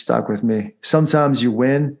and it just stuck with me. Sometimes you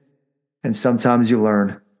win and sometimes you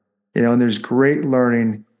learn, and there's great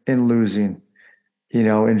learning in losing,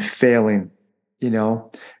 in failing,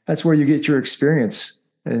 that's where you get your experience.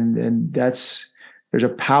 And there's a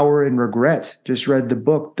power in regret. Just read the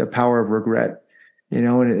book, The Power of Regret,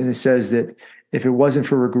 and it says that if it wasn't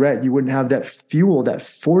for regret, you wouldn't have that fuel, that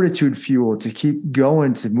fortitude fuel to keep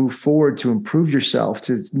going, to move forward, to improve yourself,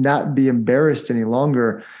 to not be embarrassed any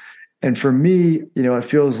longer. And for me, it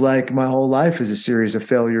feels like my whole life is a series of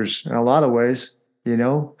failures in a lot of ways,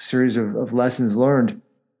 series of lessons learned.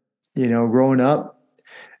 Growing up,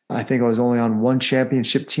 I think I was only on one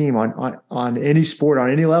championship team on any sport, on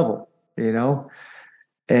any level,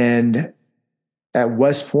 and at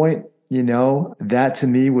West Point, that to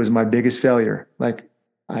me was my biggest failure. Like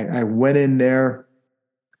I went in there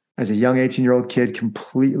as a young 18-year-old kid,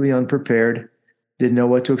 completely unprepared, didn't know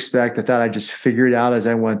what to expect. I thought I'd just figure it out as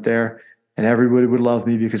I went there, and everybody would love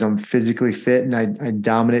me because I'm physically fit and I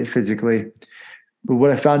dominate physically. But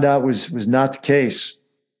what I found out was not the case.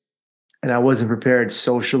 And I wasn't prepared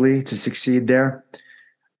socially to succeed there.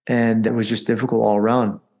 And it was just difficult all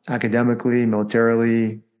around, academically,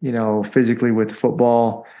 militarily, physically with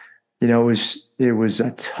football. It was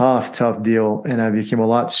a tough deal. And I became a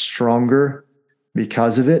lot stronger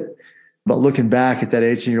because of it. But looking back at that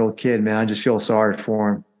 18-year-old kid, man, I just feel sorry for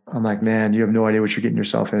him. I'm like, man, you have no idea what you're getting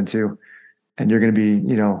yourself into. And you're going to be,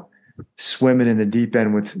 swimming in the deep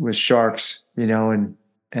end with sharks, and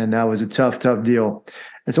that was a tough deal.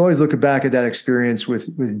 And so always looking back at that experience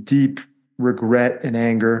with deep regret and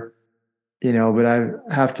anger, but I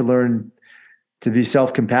have to learn to be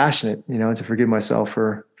self-compassionate, to forgive myself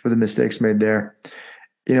for the mistakes made there.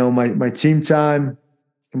 My team time,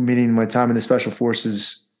 meaning my time in the Special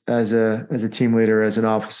Forces as a team leader, as an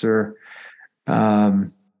officer,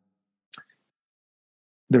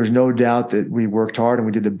 there was no doubt that we worked hard and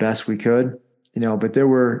we did the best we could, but there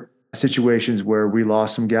were situations where we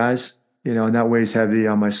lost some guys, and that weighs heavy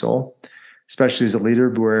on my soul, especially as a leader,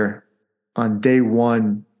 where on day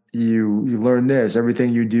one, you learn this: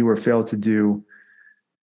 everything you do or fail to do,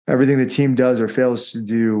 everything the team does or fails to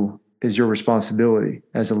do is your responsibility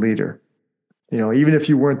as a leader. Even if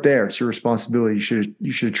you weren't there, it's your responsibility.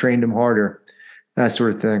 You should have trained them harder, that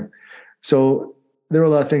sort of thing. So there were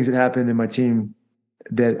a lot of things that happened in my team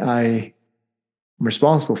that I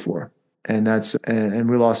responsible for. And and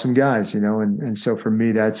we lost some guys, and so for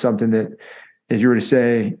me, that's something that if you were to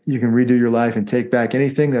say you can redo your life and take back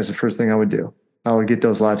anything, that's the first thing I would do. I would get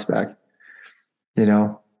those lives back,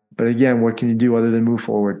 but again, what can you do other than move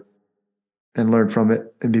forward and learn from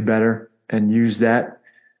it and be better and use that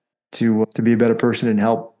to be a better person and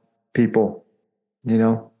help people,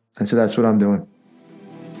 and so that's what I'm doing.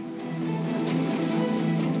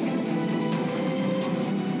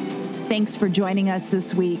 Thanks for joining us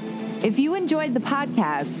this week. If you enjoyed the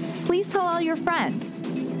podcast, please tell all your friends.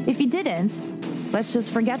 If you didn't, let's just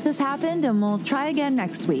forget this happened and we'll try again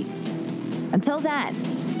next week. Until then,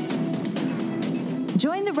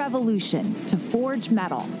 join the revolution to forge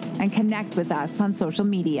metal and connect with us on social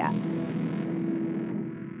media.